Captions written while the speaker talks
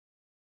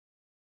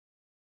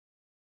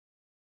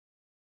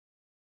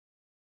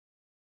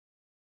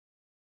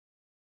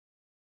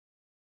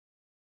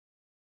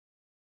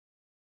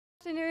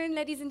Good afternoon,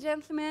 ladies and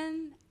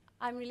gentlemen.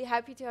 I'm really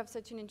happy to have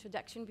such an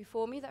introduction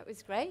before me. That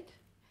was great.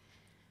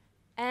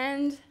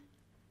 And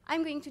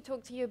I'm going to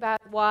talk to you about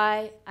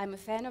why I'm a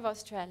fan of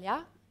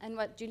Australia and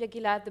what Julia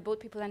Gillard, the boat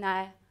people, and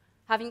I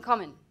have in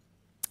common.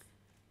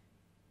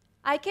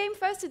 I came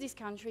first to this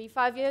country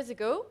 5 years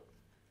ago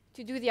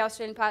to do the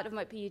Australian part of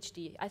my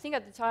PhD. I think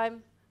at the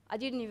time, I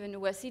didn't even know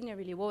where Sydney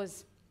really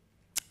was.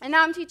 And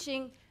now I'm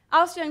teaching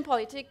Australian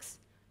politics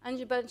and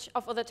a bunch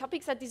of other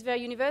topics at this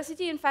very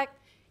university. In fact,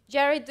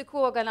 Jared, the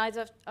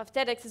co-organizer of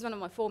TEDx, is one of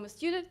my former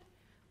students.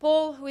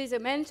 Paul, who is a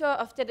mentor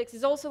of TEDx,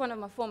 is also one of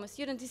my former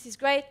students. This is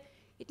great.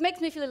 It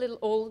makes me feel a little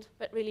old,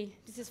 but really,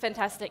 this is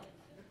fantastic.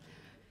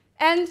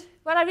 And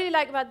what I really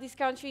like about this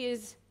country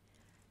is,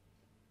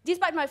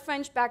 despite my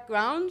French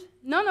background,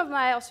 none of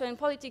my Australian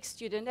politics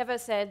students ever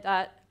said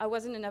that I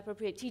wasn't an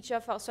appropriate teacher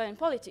for Australian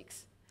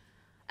politics.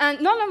 And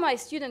none of my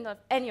students of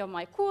any of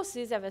my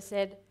courses ever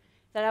said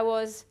that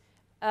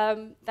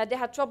that they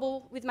had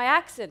trouble with my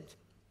accent.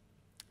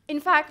 In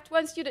fact,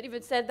 one student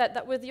even said that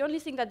that was the only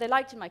thing that they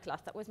liked in my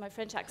class, that was my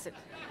French accent.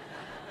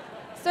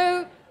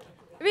 So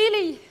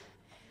really,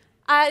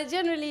 I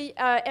generally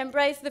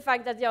embrace the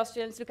fact that the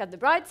Australians look at the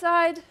bright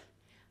side,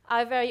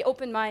 are a very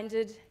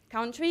open-minded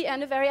country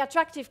and a very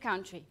attractive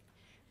country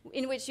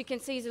in which you can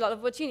seize a lot of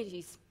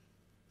opportunities.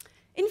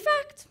 In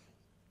fact,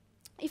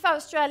 if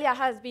Australia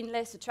has been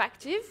less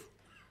attractive,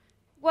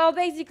 well,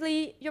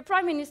 basically, your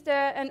prime minister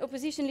and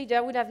opposition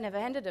leader would have never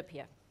ended up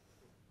here.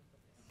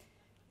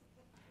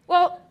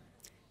 Well,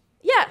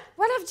 yeah,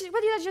 what did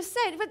I just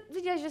say? What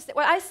did I just say?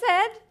 Well, I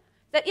said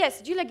that,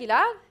 yes, Julia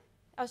Gillard,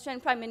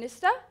 Australian Prime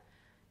Minister,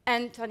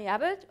 and Tony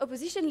Abbott,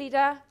 opposition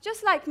leader,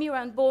 just like me,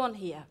 were born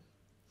here.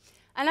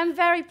 And I'm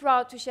very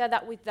proud to share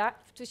that with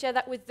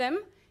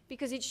them,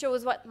 because it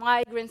shows what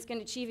migrants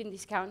can achieve in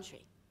this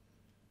country.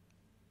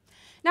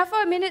 Now,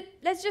 for a minute,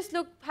 let's just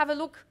have a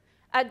look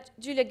at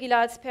Julia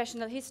Gillard's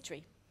personal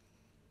history.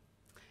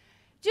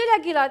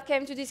 Julia Gillard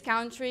came to this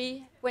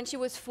country when she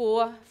was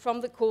 4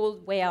 from the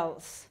cold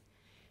Wales.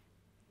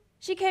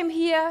 She came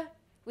here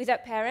with her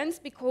parents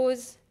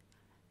because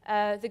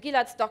the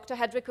Gillard's doctor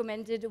had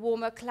recommended a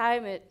warmer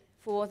climate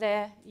for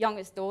their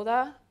youngest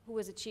daughter, who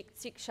was a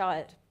sick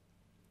child.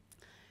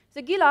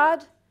 The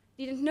Gillard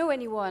didn't know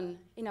anyone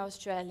in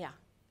Australia,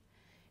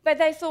 but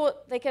they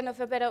thought they can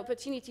offer a better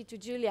opportunity to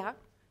Julia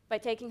by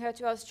taking her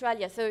to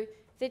Australia. So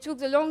they took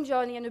the long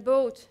journey on a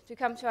boat to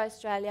come to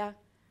Australia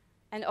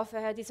and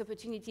offer her these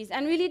opportunities.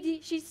 And really,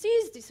 she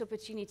seized these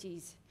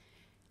opportunities.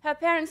 Her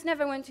parents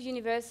never went to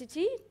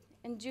university,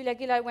 and Julia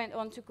Gillard went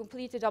on to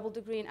complete a double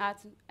degree in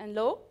arts and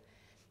law.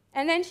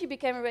 And then she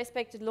became a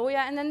respected lawyer,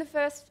 and then the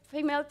first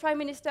female prime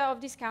minister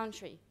of this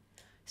country.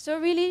 So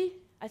really,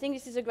 I think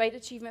this is a great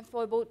achievement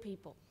for a boat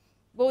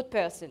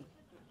person.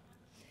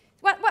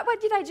 What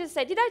did I just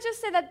say? Did I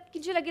just say that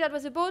Julia Gillard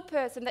was a boat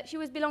person, that she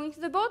was belonging to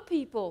the boat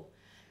people?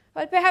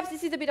 Well, perhaps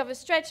this is a bit of a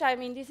stretch. I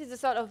mean, this is the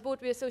sort of boat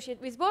we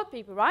associate with boat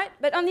people, right?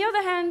 But on the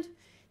other hand,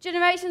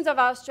 generations of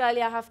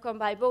Australia have come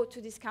by boat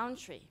to this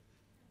country.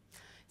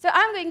 So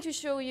I'm going to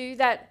show you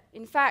that,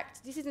 in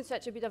fact, this isn't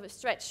such a bit of a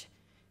stretch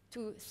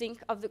to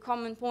think of the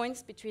common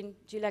points between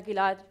Julia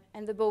Gillard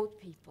and the boat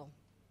people.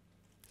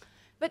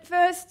 But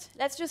first,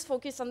 let's just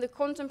focus on the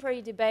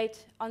contemporary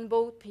debate on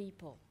boat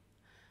people.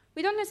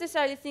 We don't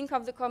necessarily think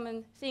of the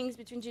common things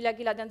between Julia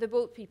Gillard and the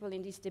boat people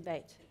in this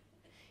debate.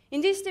 In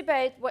this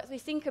debate, what we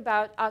think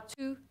about are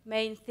two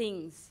main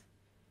things.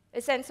 A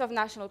sense of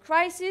national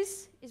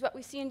crisis is what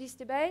we see in this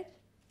debate,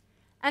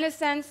 and a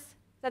sense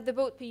that the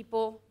boat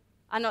people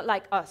are not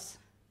like us.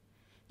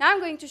 Now I'm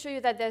going to show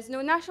you that there's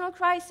no national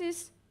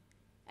crisis,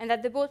 and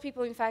that the boat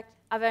people, in fact,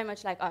 are very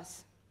much like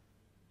us.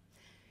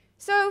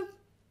 So,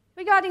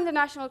 regarding the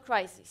national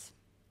crisis,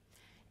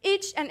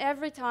 each and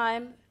every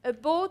time a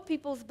boat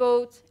people's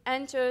boat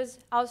enters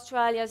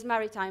Australia's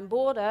maritime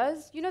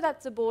borders, you know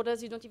that's the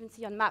borders you don't even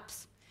see on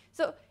maps.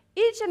 So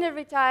each and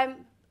every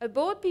time a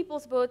boat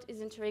people's boat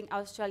is entering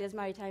Australia's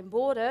maritime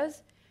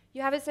borders,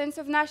 you have a sense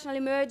of national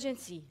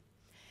emergency.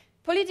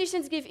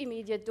 Politicians give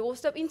immediate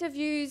doorstep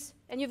interviews,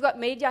 and you've got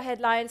media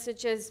headlines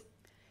such as,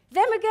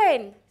 "Them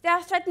again, they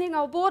are threatening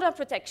our border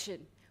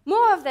protection.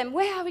 More of them,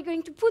 where are we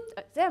going to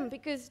put them?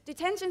 Because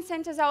detention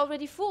centers are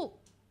already full."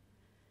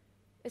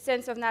 A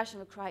sense of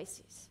national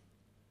crisis.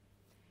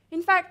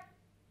 In fact,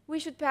 we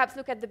should perhaps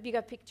look at the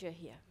bigger picture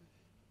here.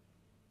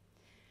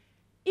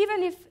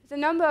 Even if the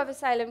number of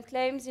asylum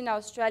claims in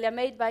Australia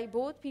made by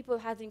boat people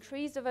has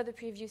increased over the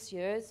previous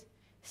years,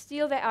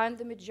 still they aren't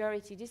the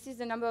majority. This is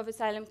the number of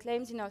asylum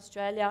claims in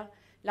Australia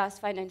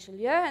last financial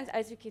year, and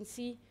as you can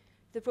see,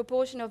 the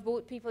proportion of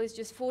boat people is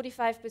just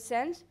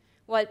 45%,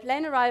 while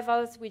plane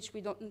arrivals, which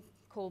we don't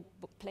call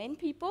plane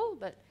people,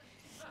 but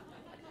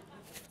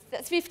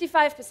that's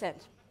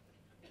 55%.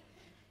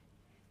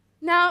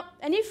 Now,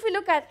 and if we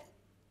look at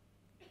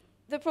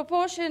the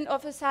proportion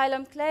of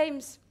asylum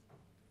claims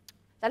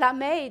that are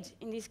made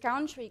in this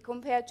country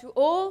compared to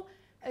all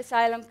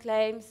asylum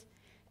claims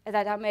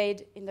that are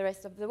made in the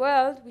rest of the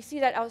world, we see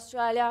that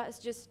Australia is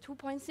just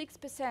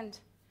 2.6%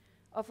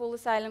 of all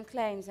asylum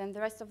claims, and the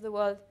rest of the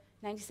world,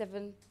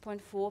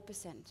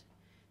 97.4%.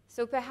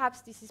 So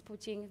perhaps this is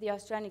putting the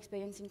Australian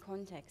experience in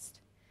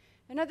context.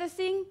 Another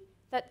thing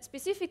that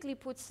specifically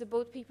puts the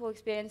boat people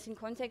experience in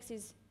context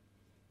is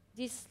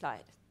this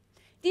slide.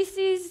 This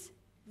is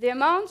the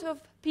amount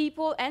of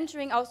people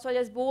entering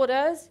Australia's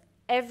borders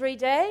every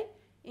day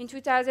in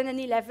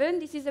 2011.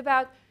 This is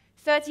about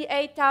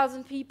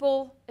 38,000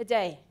 people a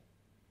day.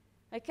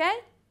 Okay?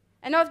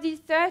 And of these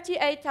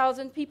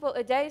 38,000 people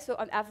a day, so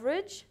on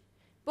average,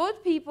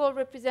 boat people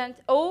represent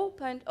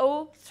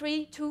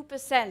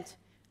 0.032%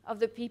 of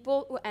the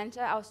people who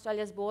enter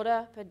Australia's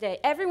border per day.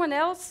 Everyone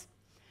else,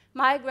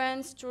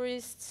 migrants,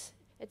 tourists,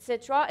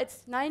 etc.,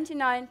 it's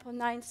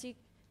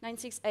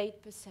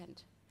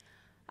 99.968%.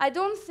 I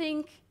don't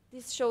think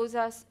this shows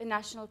us a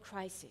national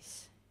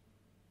crisis.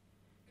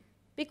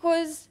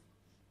 Because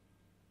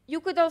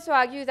you could also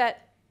argue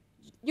that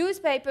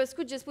newspapers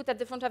could just put at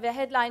the front of their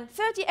headline,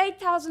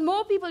 38,000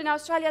 more people in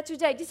Australia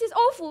today. This is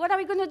awful. What are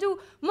we going to do?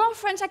 More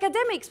French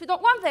academics. We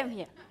don't want them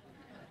here.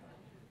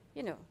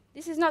 You know,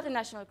 this is not a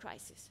national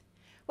crisis.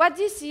 What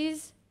this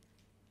is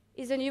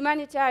a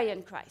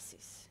humanitarian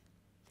crisis.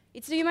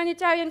 It's a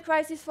humanitarian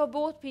crisis for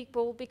boat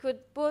people because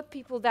boat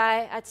people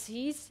die at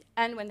seas,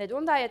 and when they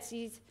don't die at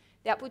seas,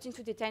 they are put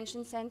into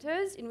detention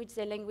centers in which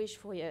they languish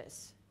for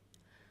years.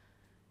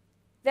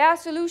 There are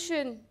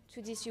solutions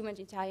to this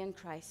humanitarian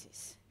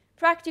crisis.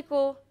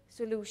 Practical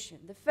solution.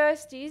 The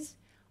first is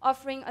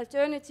offering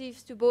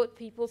alternatives to boat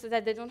people so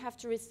that they don't have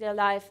to risk their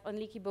life on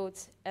leaky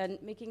boats and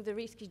making the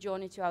risky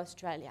journey to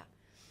Australia.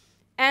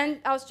 And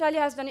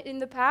Australia has done it in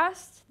the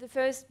past. The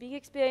first big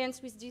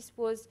experience with this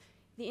was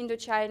the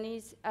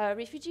Indo-Chinese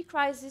refugee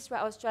crisis,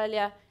 where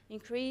Australia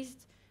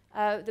increased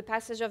the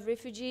passage of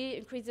refugee,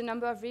 increased the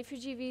number of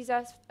refugee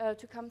visas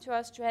to come to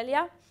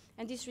Australia,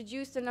 and this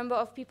reduced the number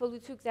of people who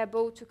took their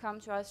boat to come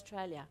to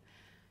Australia.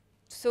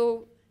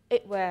 So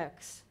it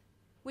works.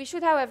 We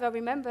should, however,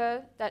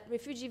 remember that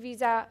refugee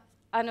visas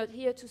are not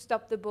here to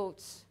stop the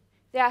boats.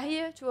 They are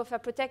here to offer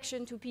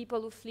protection to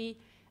people who flee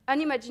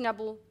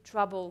unimaginable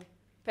trouble,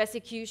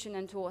 persecution,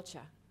 and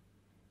torture.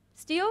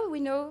 Still,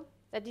 we know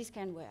that this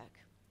can work.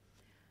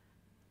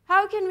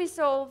 How can we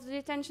solve the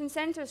detention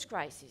centers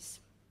crisis?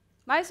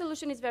 My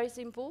solution is very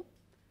simple.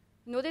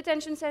 No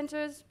detention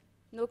centers,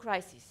 no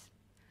crisis.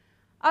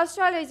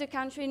 Australia is a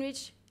country in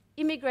which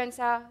immigrants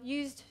are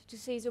used to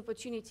seize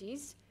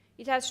opportunities.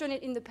 It has shown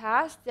it in the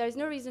past. There is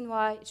no reason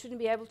why it shouldn't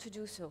be able to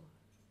do so.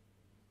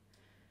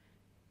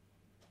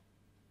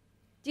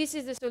 This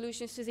is the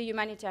solution to the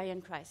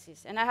humanitarian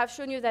crisis. And I have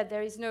shown you that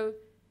there is no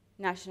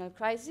national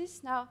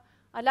crisis. Now,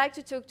 I'd like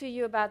to talk to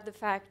you about the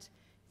fact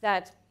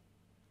that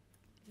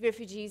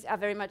refugees are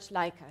very much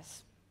like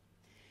us.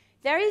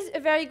 There is a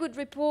very good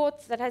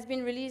report that has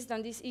been released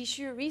on this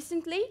issue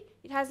recently.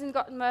 It hasn't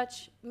gotten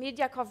much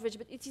media coverage,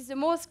 but it is the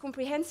most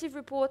comprehensive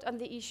report on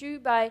the issue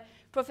by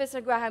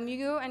Professor Graham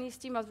Hugo and his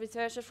team of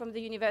researchers from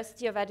the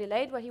University of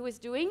Adelaide. What he was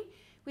doing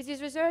with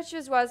his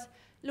researchers was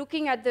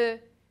looking at the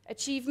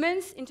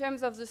achievements in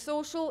terms of the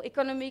social,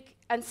 economic,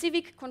 and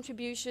civic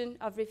contribution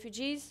of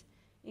refugees,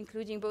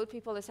 including boat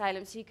people,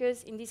 asylum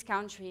seekers, in this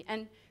country.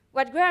 And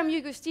what Graham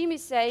Hugo's team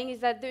is saying is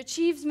that the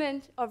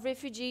achievement of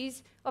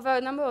refugees over a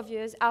number of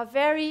years are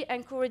very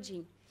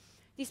encouraging.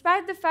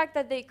 Despite the fact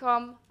that they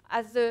come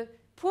as the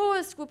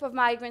poorest group of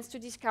migrants to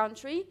this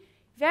country,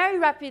 very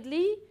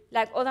rapidly,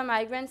 like other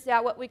migrants, they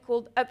are what we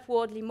call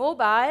upwardly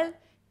mobile.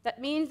 That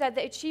means that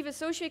they achieve a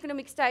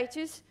socioeconomic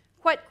status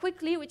quite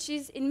quickly, which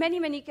is in many,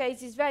 many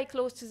cases very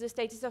close to the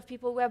status of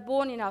people who were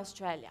born in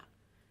Australia.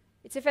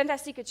 It's a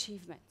fantastic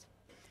achievement.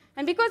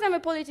 And because I'm a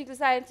political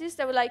scientist,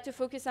 I would like to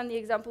focus on the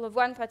example of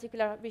one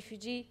particular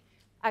refugee,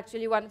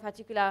 actually one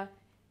particular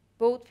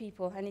boat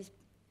people and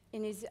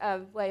in his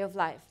way of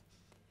life.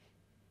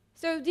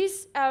 So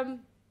this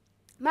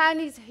man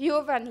is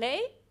Jo van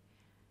Ley.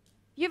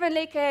 Jo van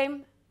Ley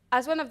came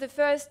as one of the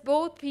first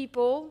boat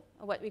people,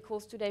 or what we call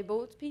today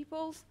boat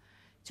peoples,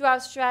 to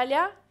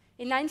Australia.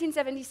 In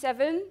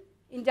 1977,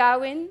 in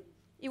Darwin,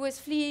 he was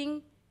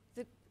fleeing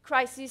the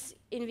crisis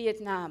in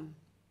Vietnam.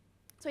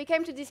 So he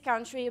came to this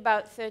country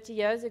about 30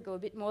 years ago, a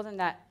bit more than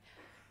that.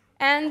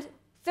 And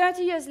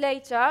 30 years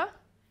later,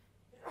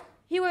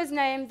 he was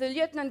named the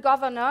Lieutenant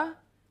Governor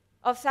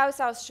of South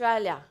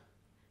Australia.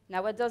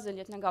 Now, what does the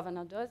Lieutenant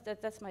Governor do?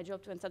 That's my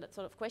job to answer that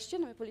sort of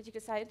question. I'm a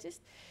political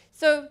scientist.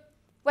 So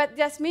what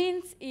this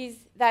means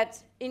is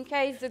that in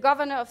case the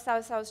Governor of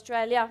South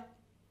Australia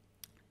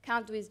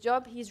can't do his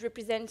job, he's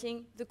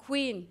representing the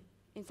Queen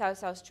in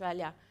South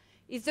Australia.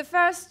 He's the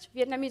first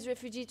Vietnamese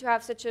refugee to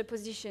have such a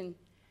position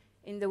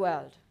in the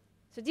world.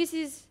 So this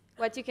is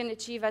what you can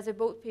achieve as a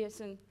boat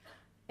person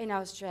in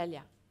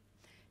Australia.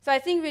 So I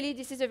think really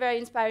this is a very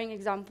inspiring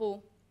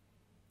example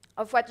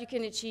of what you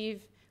can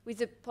achieve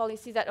with a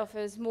policy that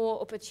offers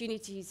more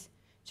opportunities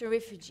to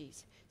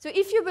refugees. So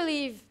if you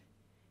believe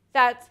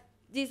that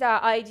these are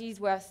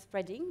ideas worth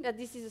spreading, that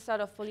this is a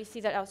sort of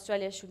policy that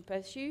Australia should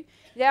pursue,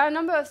 there are a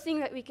number of things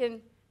that we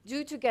can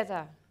do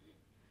together.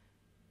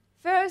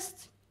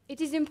 First,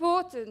 it is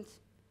important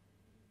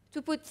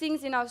to put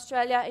things in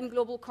Australia in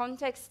global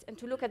context and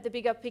to look at the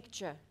bigger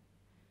picture.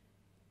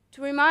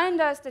 to remind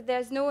us that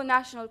there's no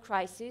national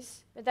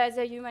crisis, but there's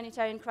a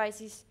humanitarian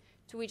crisis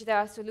to which there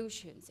are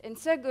solutions. And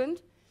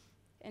second,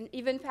 and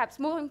even perhaps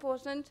more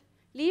important,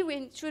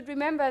 we should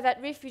remember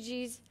that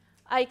refugees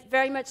are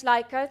very much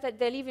like us, that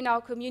they live in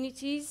our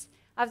communities,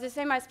 have the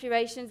same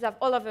aspirations of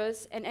all of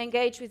us, and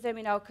engage with them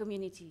in our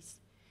communities.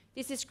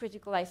 This is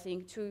critical, I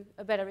think, to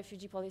a better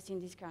refugee policy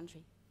in this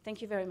country.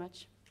 Thank you very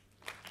much.